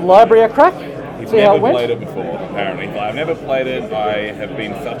the old Library a crack. He's never played it before, apparently. I've never played it. I have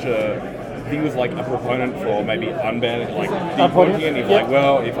been such a... He was like a proponent for maybe unbanning, like deporting, and he's like,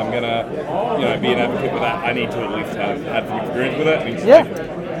 well, if I'm gonna, be an advocate for that, I need to at least have had some experience with it. And he's like,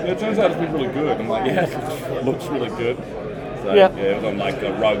 it turns out it's been really good. I'm like, it looks really good. So it was on like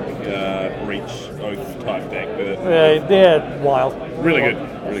a rug, reach, oath type deck. But they're wild. Really good,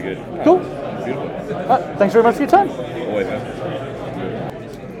 really good. Cool. Beautiful. Thanks very much for your time. Always, man.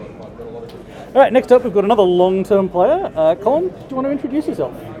 All right, next up we've got another long-term player. Colin, do you want to introduce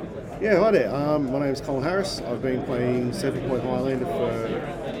yourself? Yeah, hi there. My name is Colin Harris. I've been playing 7-Point Highlander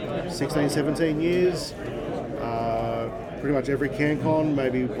for 16, 17 years. Pretty much every CanCon,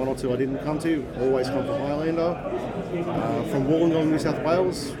 maybe 1 or 2 I didn't come to, always come for Highlander. From Wollongong, New South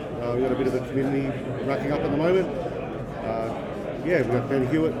Wales, we've got a bit of a community racking up at the moment. We've got Ben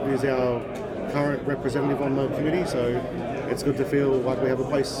Hewitt, who's our current representative on the committee, so it's good to feel like we have a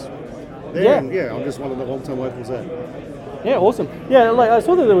place there. And I'm just one of the long-term locals there. Yeah, awesome. Yeah, like I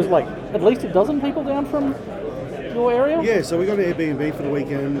saw that there was like at least a dozen people down from your area. Yeah, so we got an Airbnb for the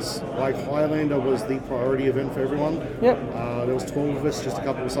weekends. Like Highlander was the priority event for everyone. Yep. There was 12 of us, just a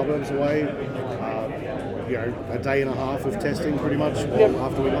couple of suburbs away. A day and a half of testing pretty much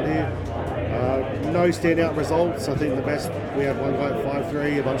after we got here. No standout results. I think the best, we had one guy at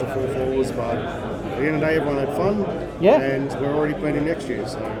 5-3, a bunch of 4-4s, but at the end of the day everyone had fun. Yeah. And we're already planning next year.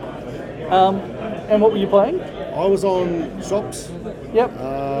 So. And what were you playing? I was on shops. Yep.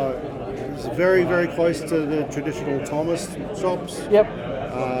 It's very, very close to the traditional Thomas shops. Yep.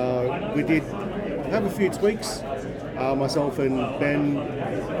 We did have a few tweaks. Myself and Ben,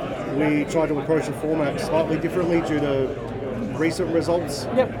 we tried to approach the format slightly differently due to recent results.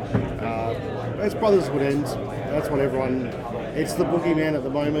 Yep. As brothers would end, that's what everyone... It's the boogeyman at the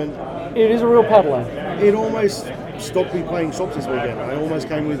moment. It is a real paddler. It almost stopped me playing shops this weekend. I almost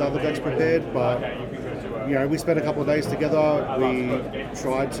came with other decks prepared, but we spent a couple of days together. We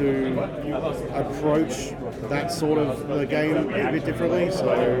tried to approach that sort of the game a bit differently.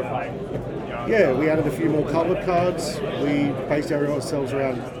 So, we added a few more covered cards. We based ourselves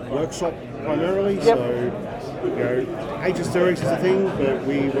around workshop primarily. Yep. So, Age of Stirrings is a thing, but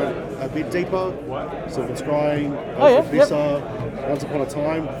we went a bit deeper. Sylvan Scrying, Visa, Once Upon a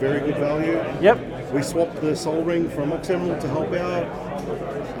Time, very good value. Yep. We swapped the Soul Ring from Mox Emerald to help out.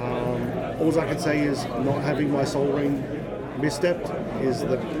 All I can say is not having my Soul Ring misstepped is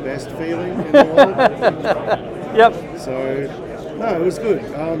the best feeling in the world. Yep. So, no, it was good.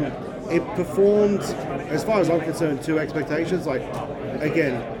 It performed, as far as I'm concerned, to expectations. Like,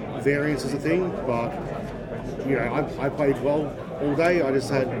 again, variance is a thing, but I played well all day. I just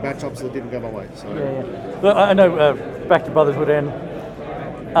had matchups that didn't go my way. So. But I know, back to Brothers Wood End.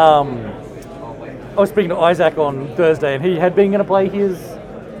 I was speaking to Isaac on Thursday, and he had been going to play his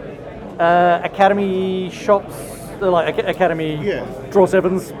Academy shops, like Academy Draw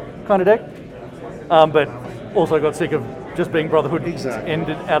Sevens kind of deck, but also got sick of just being Brotherhood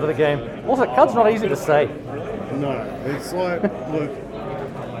ended out of the game. Also, card's not easy to say. No, it's like, look,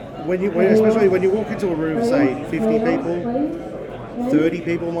 especially when you walk into a room, say 50 people, 30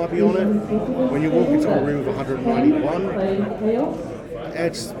 people might be on it. When you walk into a room of 191,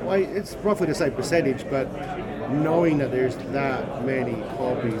 it's roughly the same percentage, but knowing that there's that many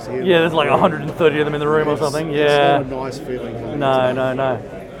hobbies here. Yeah, there's like 130 of them in the room or something. Yeah. It's not a nice feeling. No.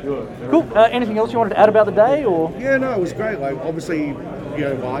 Cool. Anything else you wanted to add about the day, or? Yeah, no, it was great. Like, obviously,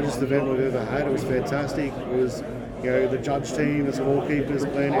 largest event we've ever had. It was fantastic. It was, the judge team, the scorekeepers,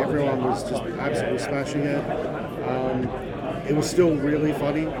 Glenn, everyone was just absolutely smashing it. It was still really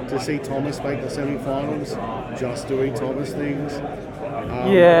funny to see Thomas make the semi-finals, just doing Thomas things.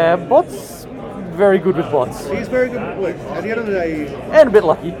 Bots, very good with bots. He's very good. Look, at the end of the day... And a bit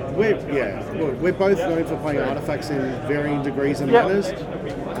lucky. We're both known for playing artifacts in varying degrees and manners.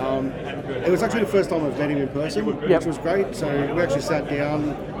 It was actually the first time I've met him in person, which was great. So we actually sat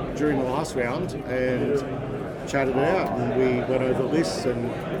down during the last round and chatted it out, and we went over lists, and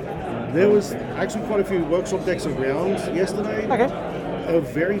there was actually quite a few workshop decks around yesterday. Okay. Of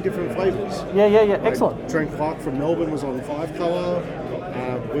very different flavours. Yeah. Excellent. Trent Clark from Melbourne was on 5 colour.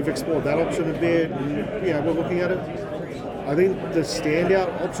 We've explored that option a bit, and we're looking at it. I think the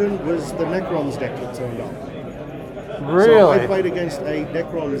standout option was the Necrons deck that turned up. Really? So I played against a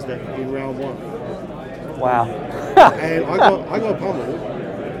Necrons deck in round 1. Wow. And I got pummeled,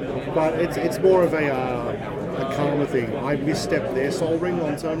 but it's more of a karma thing. I misstepped their Soul Ring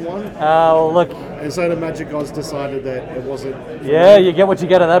on turn 1. Oh, look. And so the Magic Gods decided that it wasn't. Yeah, you get what you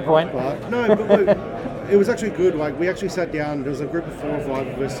get at that point. But look, it was actually good. Like, we actually sat down, there was a group of 4 or 5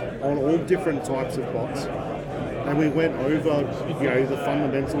 of us on all different types of bots. And we went over, the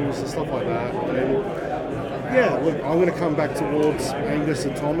fundamentals and stuff like that. And look, I'm going to come back towards Angus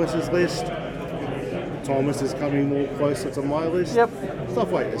and Thomas's list. Thomas is coming more closer to my list. Yep.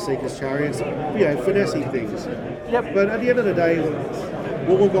 Stuff like the Seeker's Chariots, finessey things. Yep. But at the end of the day,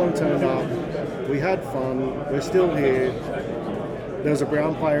 Wollongong turned up. We had fun. We're still here. There's a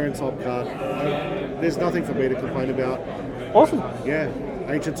brown player in top cut. There's nothing for me to complain about. Awesome. Yeah.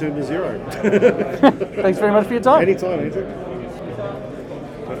 Ancient Tomb to 0. Thanks very much for your time. Anytime, Andrew.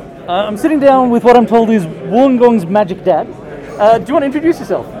 I'm sitting down with what I'm told is Wollongong's magic dad. Do you want to introduce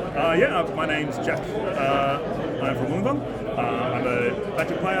yourself? My name's Jack. I'm from Wollongong. I'm a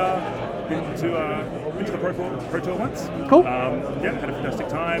magic player. Been to the Pro Tour once. Cool. Had a fantastic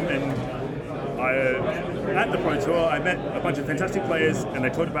time, and at the Pro Tour, I met a bunch of fantastic players, and they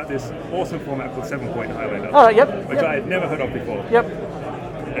talked about this awesome format called 7-Point Highlander. All right, yep. Which I had never heard of before. Yep.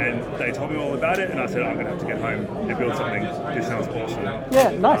 And they told me all about it, and I said, I'm going to have to get home and build something. This sounds awesome.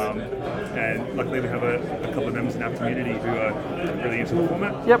 Yeah, nice. And luckily we have a couple of members in our community who are really into the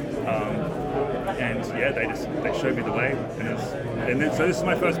format. Yep. They showed me the way, so this is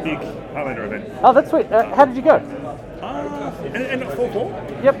my first big Highlander event. Oh, that's sweet. How did you go? And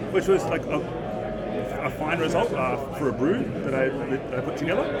 4-4. Yep. Which was like a fine result for a brew that I put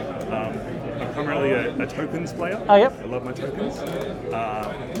together. I'm primarily a tokens player. Oh, yep. I love my tokens.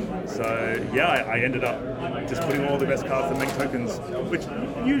 I ended up just putting all the best cards that make tokens, which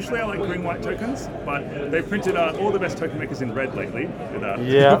usually I like green-white tokens, but they printed all the best token makers in red lately with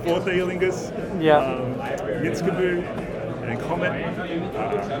Fourth Eolingus, Minskaboo, and Comet. I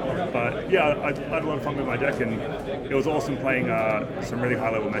had a lot of fun with my deck, and it was awesome playing some really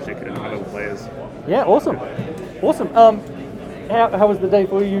high-level Magic and high-level players. Yeah, awesome. How was the day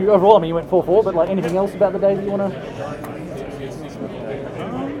for you overall? I mean, you went 4-4, but anything else about the day that you want to...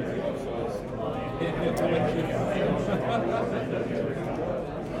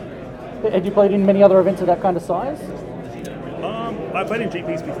 Had you played in many other events of that kind of size? I played in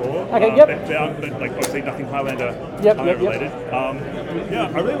GPs before. Okay, yep. But obviously nothing Highlander related.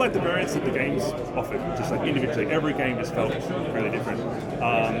 I really like the variance that the games offered. Just individually, every game just felt really different.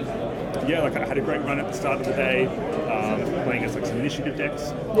 I had a great run at the start of the day, playing as some initiative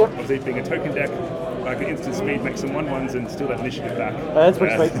decks. Yep. Obviously, being a token deck, I could instant speed make some 1/1s and steal that initiative back. That's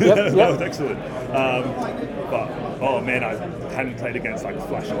pretty sweet. Yep. That was excellent. I hadn't played against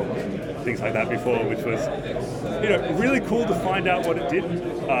Flash Orb and things like that before, which was really cool to find out what it did,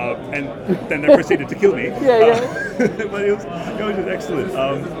 and then they proceeded to kill me. But it was just excellent.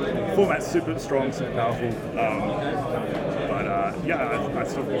 Format's super strong, super powerful.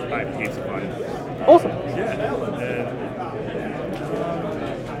 I had heaps of fun. Awesome.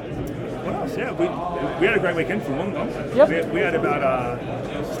 What else? We had a great weekend from Wollongong. Yep. We had about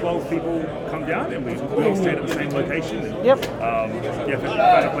 12 people come down, and we all stayed at the same location. And,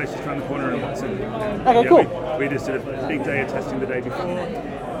 found a place just around the corner in Watson. Okay, cool. We just did a big day of testing the day before.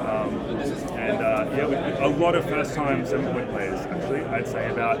 A lot of first-time 7-Point players, actually. I'd say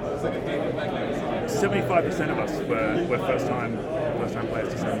about 75% of us were first-time players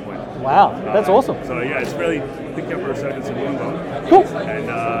to 7-Point. Wow, that's awesome. So it's really picking up a resurgence in Wollongong. Cool. And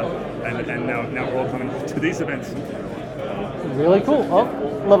now we're all coming to these events. Really cool. Oh,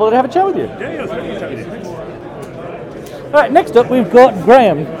 lovely to have a chat with you. Yeah, it was great to chat with you. Thanks. All right, next up we've got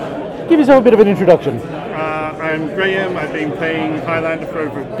Graham. Give yourself a bit of an introduction. I'm Graham. I've been playing Highlander for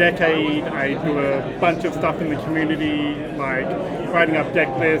over a decade. I do a bunch of stuff in the community, like writing up deck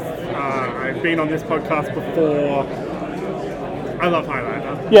lists. I've been on this podcast before. I love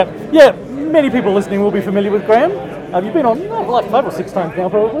Highlander. Yeah. Many people listening will be familiar with Graham. Have you been on 5 or 6 times now,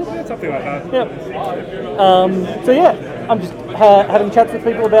 probably? Yeah, something like that. Yep. I'm just having chats with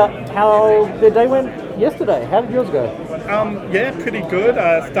people about how their day went yesterday. How did yours go? Pretty good.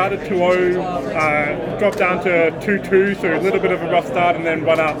 Started 2-0, dropped down to 2-2, so a little bit of a rough start, and then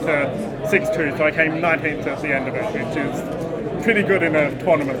went up to 6-2. So I came 19th at the end of it, which is pretty good in a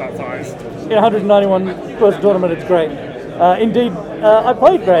tournament that size. In 191 person tournament, it's great. Indeed, I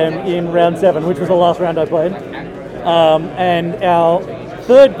played Graham in round 7, which was the last round I played. And our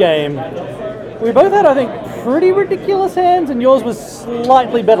third game, we both had, I think, pretty ridiculous hands, and yours was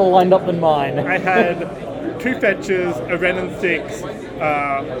slightly better lined up than mine. I had 2 fetches, a Ren and 6,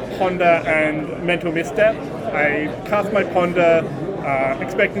 Ponder, and Mental Misstep. I cast my Ponder,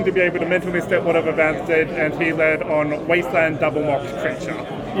 expecting to be able to Mental Misstep whatever Vance did, and he led on Wasteland Double Mock Creature.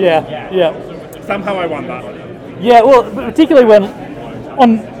 Yeah. Somehow I won that. Yeah, well, particularly when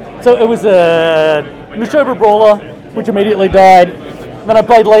so it was a Nishoba Brawler, which immediately died. Then I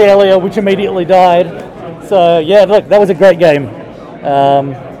played Lealia, which immediately died. So yeah, look, that was a great game.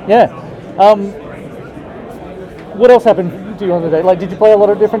 What else happened to you on the day? Like, did you play a lot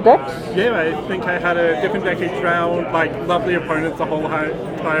of different decks? Yeah, I think I had a different deck each round, like lovely opponents the whole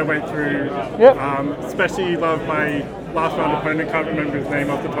entire way through. Yep. Especially loved my last round opponent, can't remember his name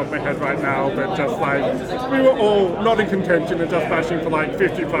off the top of my head right now, but just like, we were all not in contention and just bashing for like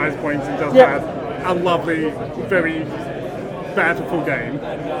 50 prize points and just had a lovely, very bountiful game.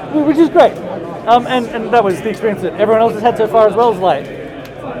 Which is great. And that was the experience that everyone else has had so far as well. As like,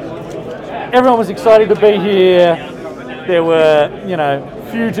 everyone was excited to be here. There were,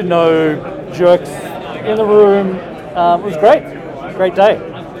 few to no jerks in the room. It was great. Great day.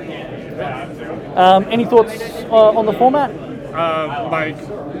 Any thoughts on the format?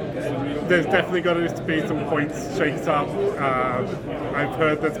 There's definitely got to be some points shakes up. I've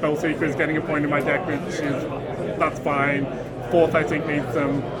heard that Spellseeker is getting a point in my deck, that's fine. 4th, I think, needs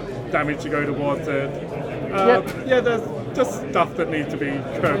some damage to go towards it. Yeah, there's just stuff that needs to be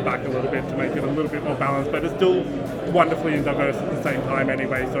curved back a little bit to make it a little bit more balanced, but it's still wonderfully and diverse at the same time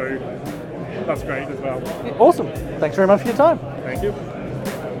anyway, so that's great as well. Awesome. Thanks very much for your time. Thank you.